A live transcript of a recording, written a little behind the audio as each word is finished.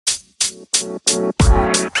Good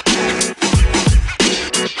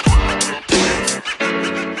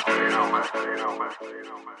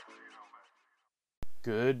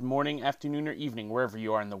morning, afternoon, or evening, wherever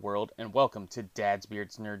you are in the world, and welcome to Dad's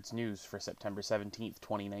Beards Nerds News for September 17th,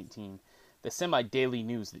 2019, the semi-daily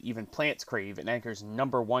news that even plants crave and Anchor's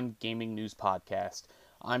 #1 gaming news podcast.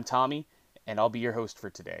 I'm Tommy, and I'll be your host for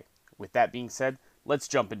today. With that being said, let's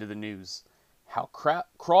jump into the news. How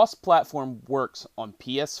cross-platform works on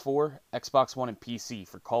PS4, Xbox One, and PC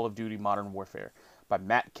for Call of Duty Modern Warfare by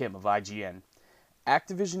Matt Kim of IGN.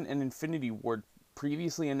 Activision and Infinity Ward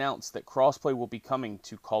previously announced that crossplay will be coming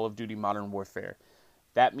to Call of Duty Modern Warfare.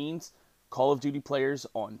 That means Call of Duty players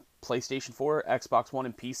on PlayStation 4, Xbox One,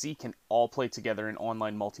 and PC can all play together in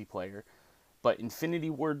online multiplayer. But Infinity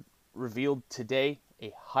Ward revealed today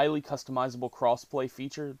a highly customizable crossplay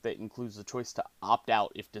feature that includes the choice to opt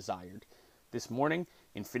out if desired. This morning,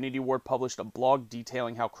 Infinity Ward published a blog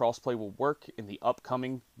detailing how crossplay will work in the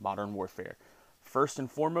upcoming Modern Warfare. First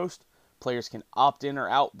and foremost, players can opt in or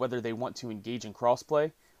out whether they want to engage in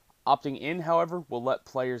crossplay. Opting in, however, will let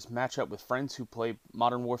players match up with friends who play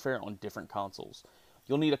Modern Warfare on different consoles.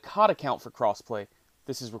 You'll need a COD account for crossplay.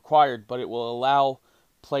 This is required, but it will allow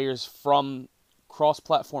players from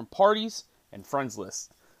cross-platform parties and friends lists.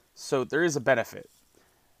 So there is a benefit.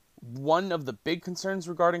 One of the big concerns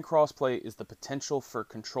regarding crossplay is the potential for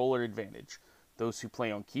controller advantage. Those who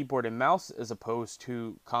play on keyboard and mouse as opposed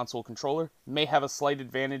to console controller may have a slight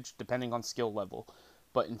advantage depending on skill level,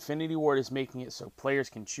 but Infinity Ward is making it so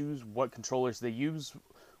players can choose what controllers they use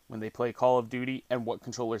when they play Call of Duty and what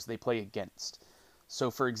controllers they play against.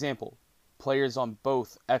 So for example, players on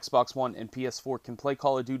both Xbox One and PS4 can play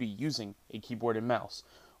Call of Duty using a keyboard and mouse,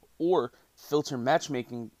 or filter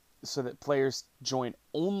matchmaking so that players join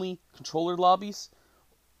only controller lobbies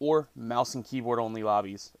or mouse and keyboard only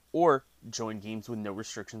lobbies, or join games with no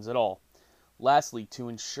restrictions at all. Lastly, to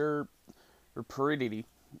ensure purity,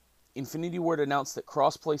 Infinity Ward announced that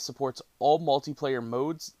crossplay supports all multiplayer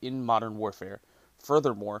modes in Modern Warfare.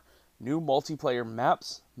 Furthermore, new multiplayer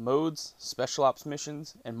maps, modes, special ops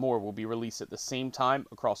missions, and more will be released at the same time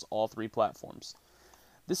across all three platforms.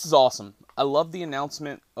 This is awesome. I love the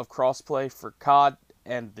announcement of crossplay for COD,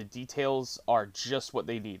 and the details are just what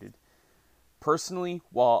they needed. Personally,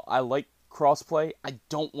 while I like crossplay, I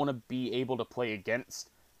don't want to be able to play against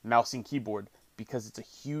mouse and keyboard because it's a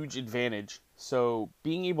huge advantage. So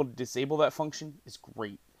being able to disable that function is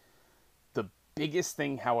great. The biggest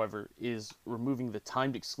thing, however, is removing the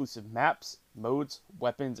timed exclusive maps, modes,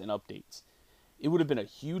 weapons, and updates. It would have been a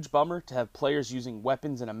huge bummer to have players using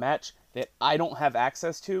weapons in a match that I don't have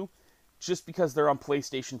access to just because they're on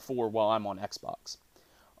PlayStation 4 while I'm on Xbox.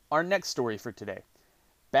 Our next story for today.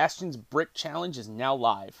 Bastion's Brick Challenge is now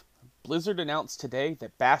live. Blizzard announced today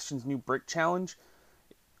that Bastion's new Brick Challenge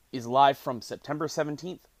is live from September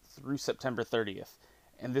 17th through September 30th,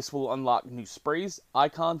 and this will unlock new sprays,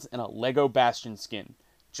 icons, and a Lego Bastion skin,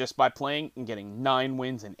 just by playing and getting 9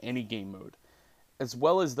 wins in any game mode. As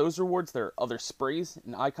well as those rewards, there are other sprays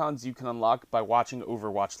and icons you can unlock by watching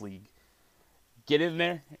Overwatch League. Get in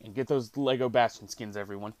there and get those Lego Bastion skins,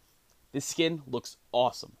 everyone. This skin looks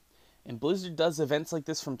awesome. And Blizzard does events like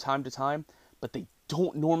this from time to time, but they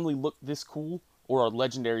don't normally look this cool or are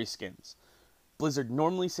legendary skins. Blizzard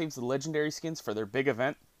normally saves the legendary skins for their big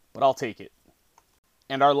event, but I'll take it.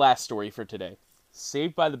 And our last story for today.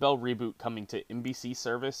 Saved by the Bell reboot coming to NBC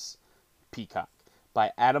service Peacock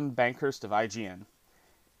by Adam Bankhurst of IGN.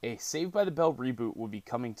 A Saved by the Bell reboot will be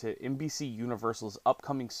coming to NBC Universal's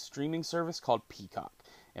upcoming streaming service called Peacock,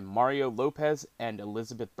 and Mario Lopez and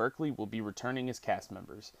Elizabeth Berkley will be returning as cast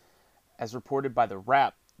members. As reported by The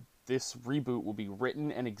Wrap, this reboot will be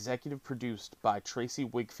written and executive produced by Tracy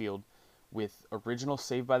Wigfield, with original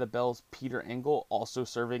Saved by the Bell's Peter Engel also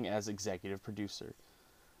serving as executive producer.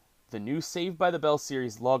 The new Saved by the Bell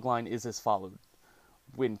series logline is as follows.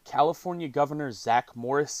 When California Governor Zach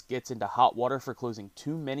Morris gets into hot water for closing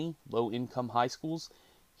too many low-income high schools,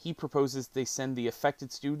 he proposes they send the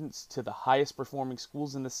affected students to the highest performing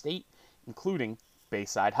schools in the state, including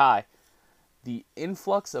Bayside High. The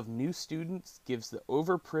influx of new students gives the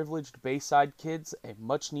overprivileged Bayside kids a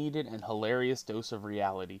much-needed and hilarious dose of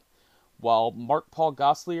reality. While Mark Paul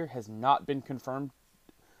Gosselaar has not been confirmed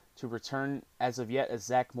to return as of yet as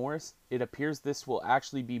Zach Morris, it appears this will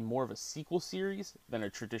actually be more of a sequel series than a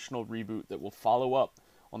traditional reboot that will follow up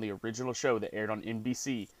on the original show that aired on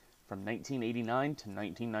NBC from 1989 to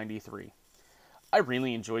 1993. I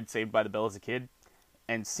really enjoyed Saved by the Bell as a kid,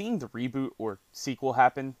 and seeing the reboot or sequel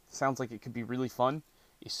happen sounds like it could be really fun,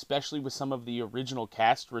 especially with some of the original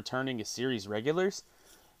cast returning as series regulars.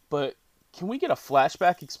 But can we get a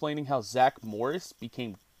flashback explaining how Zach Morris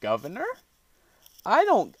became governor? I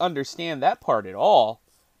don't understand that part at all,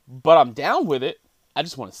 but I'm down with it. I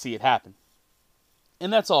just want to see it happen.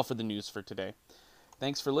 And that's all for the news for today.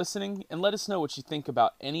 Thanks for listening, and let us know what you think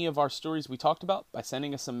about any of our stories we talked about by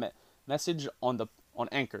sending us a message on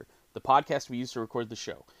Anchor, the podcast we use to record the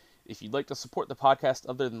show. If you'd like to support the podcast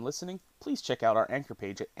other than listening, please check out our Anchor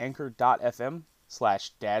page at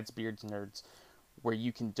anchor.fm/dadsbeardsnerds, where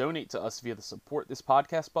you can donate to us via the Support This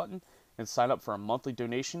Podcast button and sign up for a monthly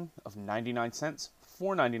donation of 99 cents,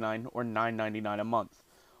 $4.99, or $9.99 a month.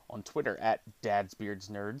 On Twitter at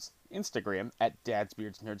dadsbeardsnerds, Instagram at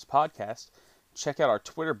dadsbeardsnerdspodcast. Check out our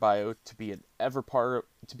Twitter bio to be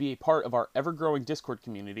a part of our ever-growing Discord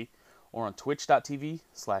community, or on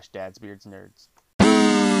twitch.tv/dadsbeardsnerds.